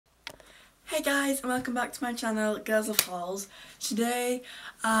Hey guys, and welcome back to my channel, Girlslovehauls. Today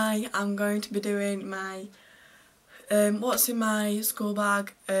I am going to be doing my what's in my school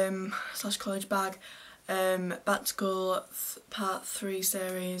bag slash college bag back to school part 3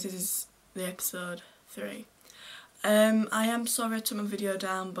 series. This is the episode 3. I am sorry I took my video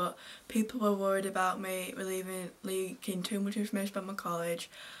down, but people were worried about me leaking too much information about my college.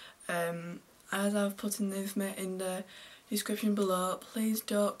 As I've put in the description below, please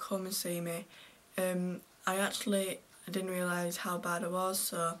don't come and see me. I didn't realise how bad I was,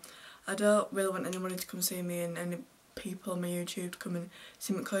 so I don't really want anybody to come see me and any people on my YouTube to come and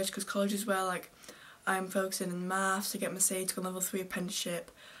see me at college, because college is where I'm focusing on maths to get my C to go level 3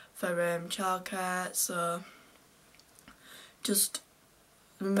 apprenticeship for childcare, so just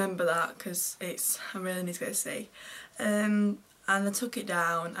remember that, because I really need to get a C. And I took it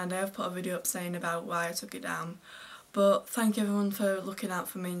down, and I have put a video up saying about why I took it down. But thank you everyone for looking out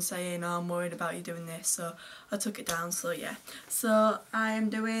for me and saying, oh, I'm worried about you doing this, so I took it down, so yeah. So I am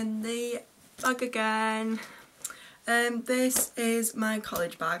doing the bag again. This is my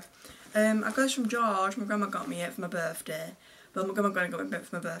college bag. I got this from George. My grandma got me it for my birthday. Well, my grandma got me it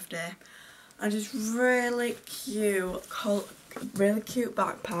for my birthday. And it's really cute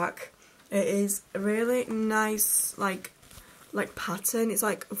backpack. It is a really nice, like pattern. It's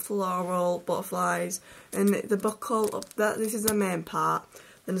like floral butterflies, and the buckle up there, this is the main part,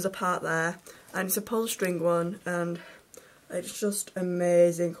 then there's a part there, and it's a pull string one, and it's just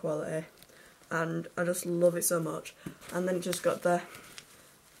amazing quality, and I just love it so much. And then it just got the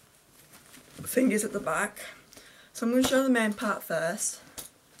fingers at the back. So I'm going to show the main part first.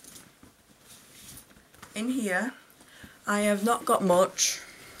 In here I have not got much,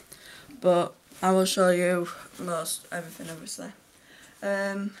 but I will show you everything obviously.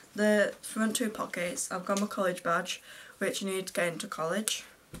 The front 2 pockets, I've got my college badge, which you need to get into college.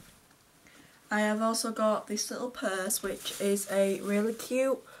 I have also got this little purse, which is a really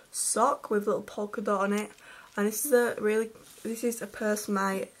cute sock with a little polka dot on it, and this is a purse for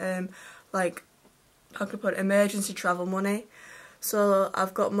my how can I put it, emergency travel money. So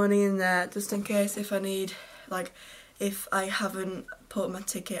I've got money in there just in case if I need, if I haven't put my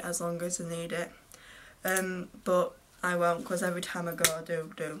ticket as long as I need it. But I won't, because every time I go I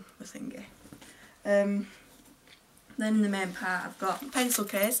do the thingy. Then in the main part I've got a pencil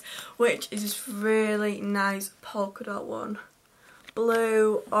case, which is this really nice polka dot one.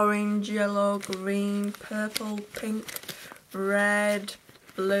 Blue, orange, yellow, green, purple, pink, red,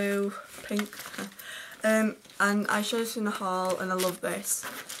 blue, pink. And I showed this in the haul and I love this.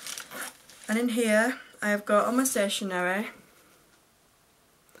 And in here I have got all my stationery.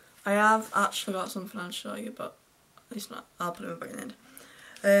 I have actually got something I'll show you, but it's not. I'll put it in the back in the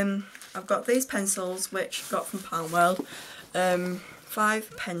end. I've got these pencils, which I got from Palm World.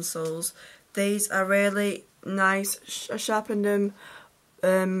 5 pencils. These are really nice. I sharpened them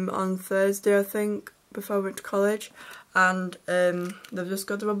on Thursday, I think, before I went to college, and they've just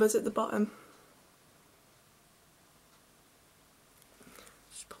got the rubbers at the bottom.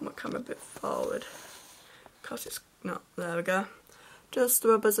 Just put my camera a bit forward, because it's not. There we go. Just the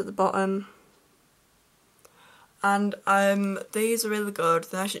rubbers at the bottom, and these are really good,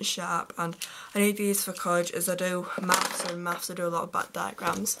 they're nice and sharp, and I need these for college as I do maths, and maths I do a lot of back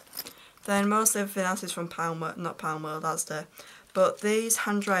diagrams. Then most everything else is from not Palm World, Asda, but these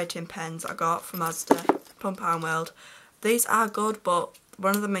handwriting pens I got from Asda, from Palm World. These are good, but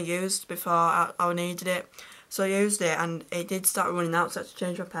one of them I used before I needed it, so I used it and it did start running out, so I had to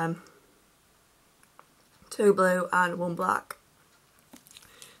change my pen. 2 blue and 1 black.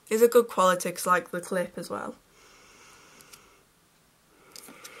 These are good quality, because I like the clip as well.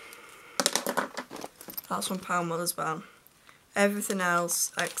 That's from Palm World as well. Everything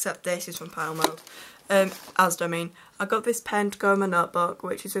else except this is from Palm World. Asda, I mean. I got this pen to go in my notebook,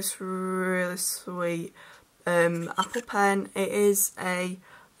 which is this really sweet Apple pen. It is a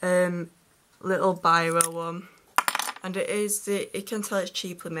little biro one, and you can tell it's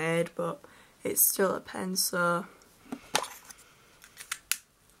cheaply made, but it's still a pen, so.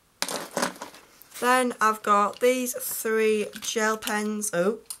 Then I've got these 3 gel pens,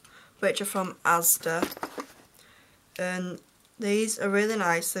 which are from Asda, and these are really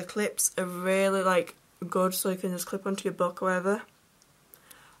nice. The clips are really good, so you can just clip onto your book or whatever,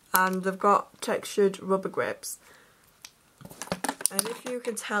 and they've got textured rubber grips, and if you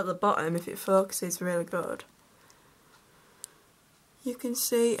can tell at the bottom, if it focuses really good, you can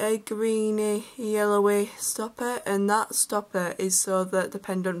see a greeny, yellowy stopper, and that stopper is so that the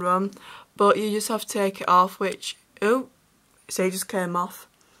pen doesn't run, but you just have to take it off, which, so it just came off.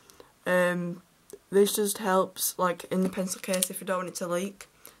 This just helps, in the pencil case if you don't want it to leak.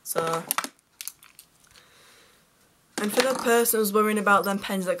 So And for the person who's worrying about them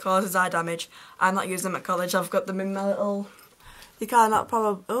pens that causes eye damage, I'm not using them at college. I've got them in my little... You cannot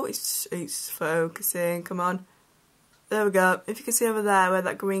probably... Oh, it's focusing. Come on. There we go. If you can see over there where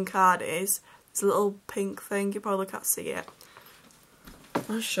that green card is, it's a little pink thing. You probably can't see it.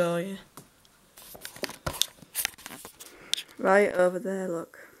 I'll show you. Right over there,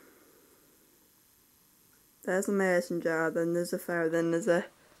 look. There's a mason jar, then there's a ferro, then there's a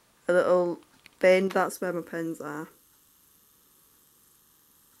little bin. That's where my pens are.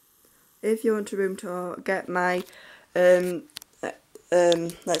 If you want to room tour, get my,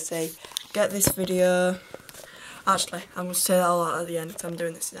 let's say, get this video. Actually, I'm going to say that all out at the end because I'm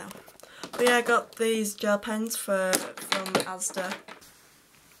doing this now. But yeah, I got these gel pens from Asda.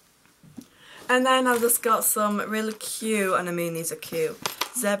 And then I've just got some really cute, and I mean these are cute,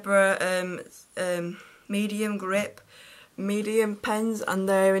 zebra medium grip, medium pens, and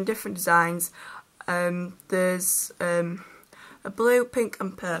they're in different designs. There's a blue, pink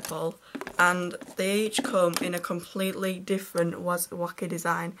and purple, and they each come in a completely different wacky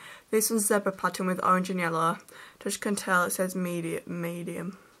design. This one's zebra pattern with orange and yellow. As you can tell, it says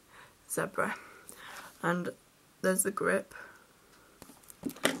medium zebra. And there's the grip.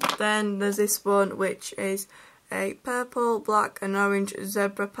 Then there's this one, which is a purple, black and orange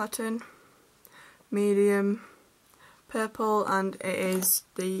zebra pattern. Medium purple, and it is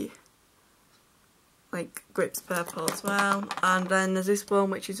the grips purple as well. And then there's this one,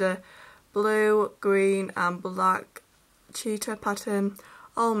 which is a blue, green and black cheetah pattern,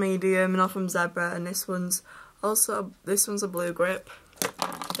 all medium and all from zebra. And this one's a blue grip.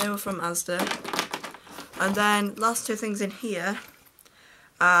 They were from Asda. And then last two things in here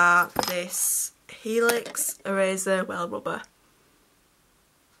are this Helix eraser well rubber,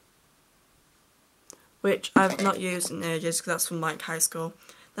 which I've not used in ages because that's from high school.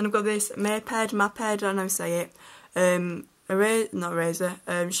 Then I've got this Maped, I don't know how to say it,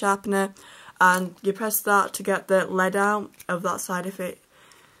 sharpener, and you press that to get the lead out of that side if it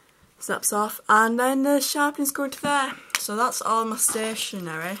snaps off, and then the sharpener's going to there. So that's all my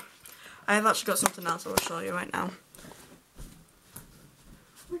stationery. I have actually got something else I will show you right now.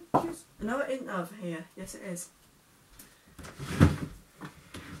 No, it isn't over here. Yes, it is.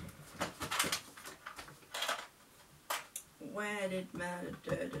 Where did my...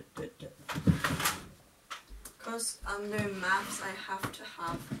 Because I'm doing maths, I have to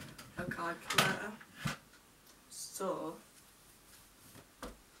have a calculator. So,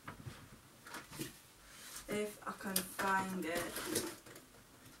 if I can find it,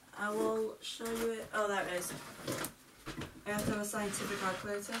 I will show you it. Oh, there it is. I have to have a scientific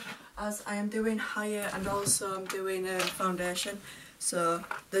calculator, as I am doing higher and also I'm doing foundation, so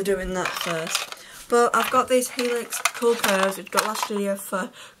they're doing that first. But I've got these Helix Cool Curves, which I got last year for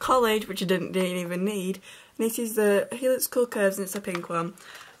college, which I didn't even need. And this is the Helix Cool Curves, and it's a pink one.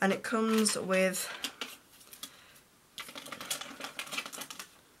 And it comes with...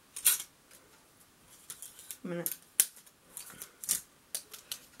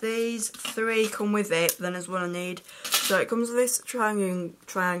 These three come with it, then there's one I need. So it comes with this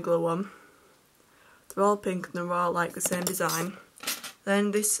triangular one. They're all pink and they're all the same design.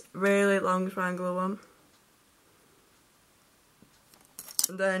 Then this really long triangular one.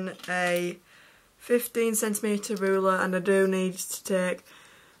 And then a 15cm ruler, and I do need to take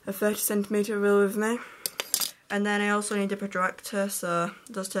a 30cm ruler with me. And then I also need a protractor, so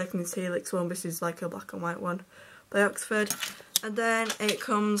I'm just taking this Helix one. This is a black and white one by Oxford. And then it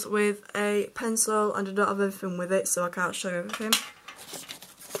comes with a pencil, and I don't have everything with it, so I can't show you everything.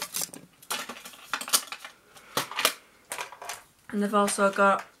 And I've also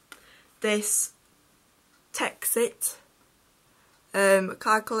got this Texit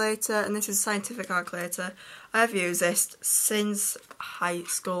calculator, and this is a scientific calculator. I have used this since high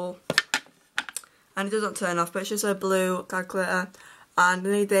school, and it doesn't turn off, but it's just a blue calculator. And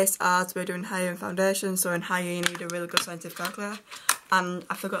I need this as we're doing higher in foundation, so in higher you need a really good scientific calculator. And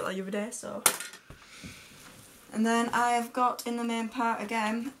I forgot that the other day, so... And then I have got in the main part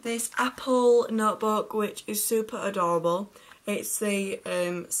again, this Apple notebook, which is super adorable. It's the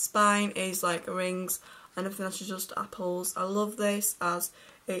spine is rings, and everything else is just apples. I love this as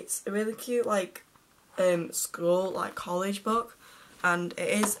it's a really cute school, college book. And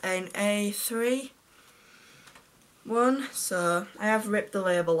it is an A3 one, so I have ripped the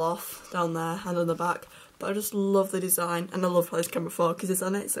label off down there and on the back, but I just love the design, and I love how this camera focuses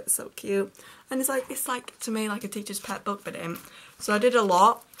on it, so it's so cute. And it's to me a teacher's pet book, but so I did a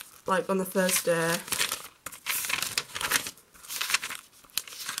lot on the first day,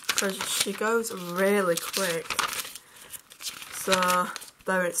 because she goes really quick. So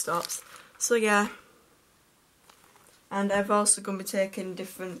there it stops. So yeah, And I've also going to be taking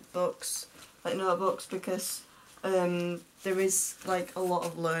different books, like notebooks, because there is like a lot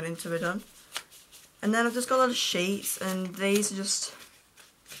of learning to be done. And then I've just got a lot of sheets, and these are just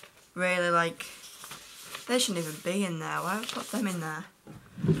really like, they shouldn't even be in there. Why have I put them in there?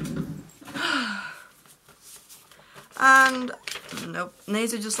 And nope, and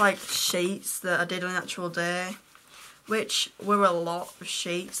these are just like sheets that I did on the actual day, which were a lot of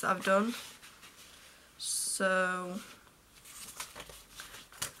sheets that I've done. So,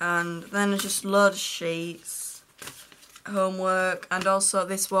 and then there's just loads of sheets, homework, and also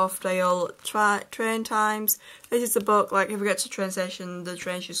this Wharfdale train times. This is the book, like if we get to the train station, the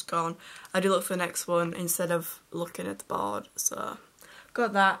train's just gone, I do look for the next one instead of looking at the board. So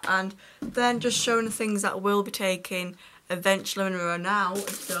got that, and then just showing the things that we'll be taking eventually when we run out and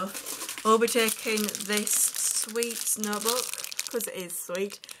stuff. We'll be taking this sweet notebook, because it is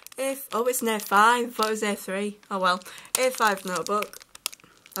sweet. Oh, it's an A5, I thought it was A3, oh well. A5 notebook,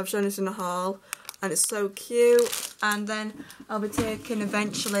 I've shown this in the haul, and it's so cute. And then I'll be taking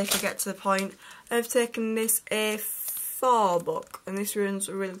eventually, if I get to the point, I've taken this A4 book, and this one's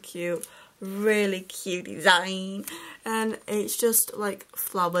really cute design, and it's just like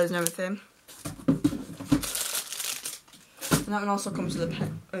flowers and everything. And that one also comes with a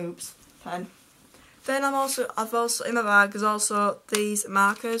pen. Then I've also in my bag there's also these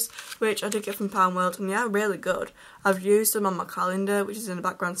markers, which I did get from Poundworld, and yeah, really good. I've used them on my calendar, which is in the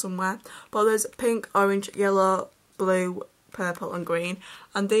background somewhere. But there's pink, orange, yellow, blue, purple and green,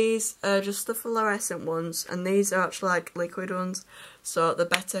 and these are just the fluorescent ones, and these are actually like liquid ones, so they're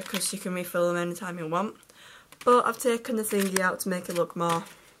better because you can refill them anytime you want. But I've taken the thingy out to make it look more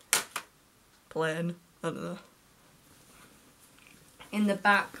plain, I don't know. In the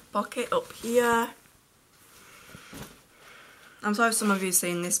back pocket up here, I'm sorry if some of you have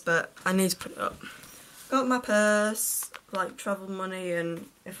seen this, but I need to put it up. Got my purse, like travel money, and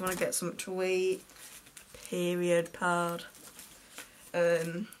if I want to get something to eat, period card.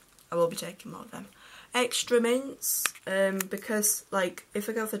 I will be taking more of them. Extra mints, because like if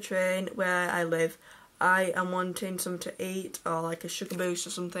I go off the train where I live, I am wanting something to eat, or like a sugar boost or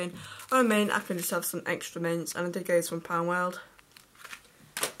something, or a mint, I can just have some extra mints, and I did get this from Poundworld.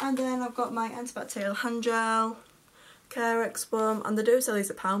 And then I've got my antibacterial hand gel, Carex Bum, and they do sell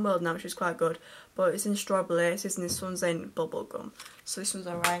these at Poundworld now, which is quite good, but it's in strawberry laces, and this one's in bubble gum, so this one's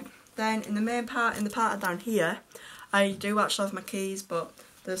alright. Then in the main part, in the part down here, I do actually have my keys, but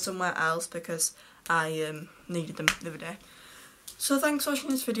they're somewhere else because I needed them the other day. So thanks for watching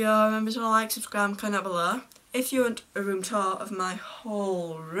this video. Remember to like, subscribe, comment down below. If you want a room tour of my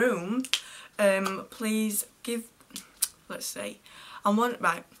whole room, please give, let's see,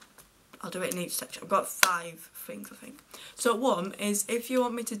 right, I'll do it in each section. I've got 5 things, I think. So one is, if you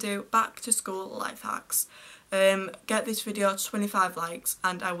want me to do back to school life hacks, get this video to 25 likes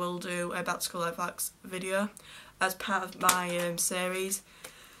and I will do a back to school life hacks video as part of my series.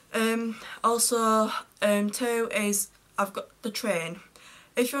 Also, 2 is, I've got the train.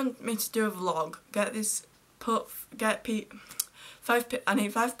 If you want me to do a vlog, I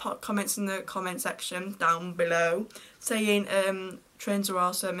need 5 comments in the comment section down below saying trains are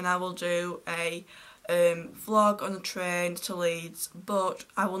awesome, and I will do a vlog on the train to Leeds, but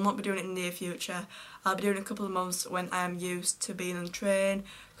I will not be doing it in the near future. I'll be doing it a couple of months when I am used to being on the train,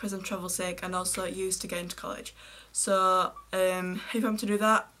 because I'm travel sick and also used to getting to college. So if you want to do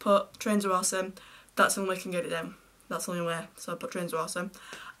that, put trains are awesome. That's the only way I can get it down. That's the only way, so put trains are awesome.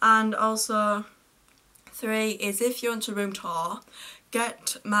 And also 3 is, if you want a room tour,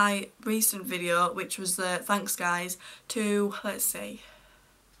 get my recent video, which was the thanks guys, to, let's see,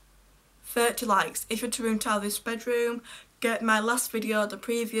 30 likes. If you want to room tour this bedroom, get my last video, the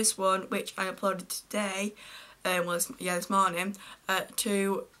previous one, which I uploaded today, this morning,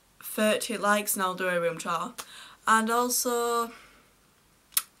 to 30 likes, and I'll do a room tour. And also,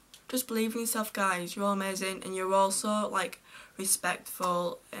 just believe in yourself, guys. You're all amazing, and you're also like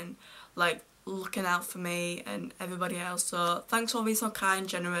respectful and like looking out for me and everybody else. So thanks for being so kind,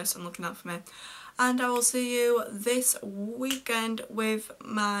 generous, and looking out for me. And I will see you this weekend with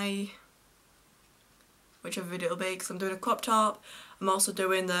my, whichever video it'll be, because I'm doing a crop top. I'm also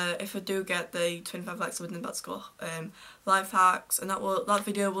doing the, if I do get the 25 likes within back to school life hacks, and that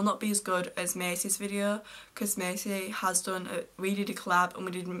video will not be as good as Macy's video, because Macy has done we did a collab and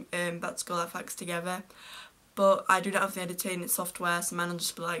we did back to school life hacks together, but I do not have the editing software, so mine will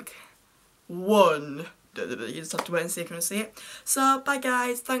just be like 1 you just have to wait and see if you want to see it. So bye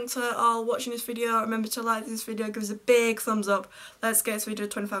guys, thanks for all watching this video. Remember to like this video, give us a big thumbs up. Let's get this video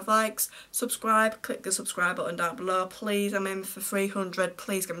to 25 likes. Subscribe, click the subscribe button down below please. I'm aiming for 300,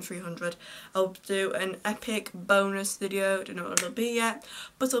 please give me 300. I'll do an epic bonus video, don't know what it'll be yet,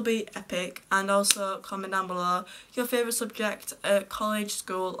 but it'll be epic. And also comment down below your favourite subject at college,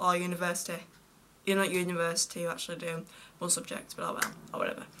 school or university. You're not university, you actually do one subject, but oh well, or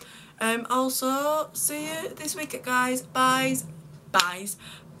whatever. Also, see you this week, guys. Bye guys.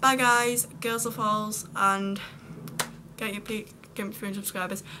 Girlslovehauls, and get me 300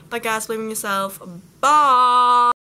 subscribers. Bye guys, believe in yourself. Bye.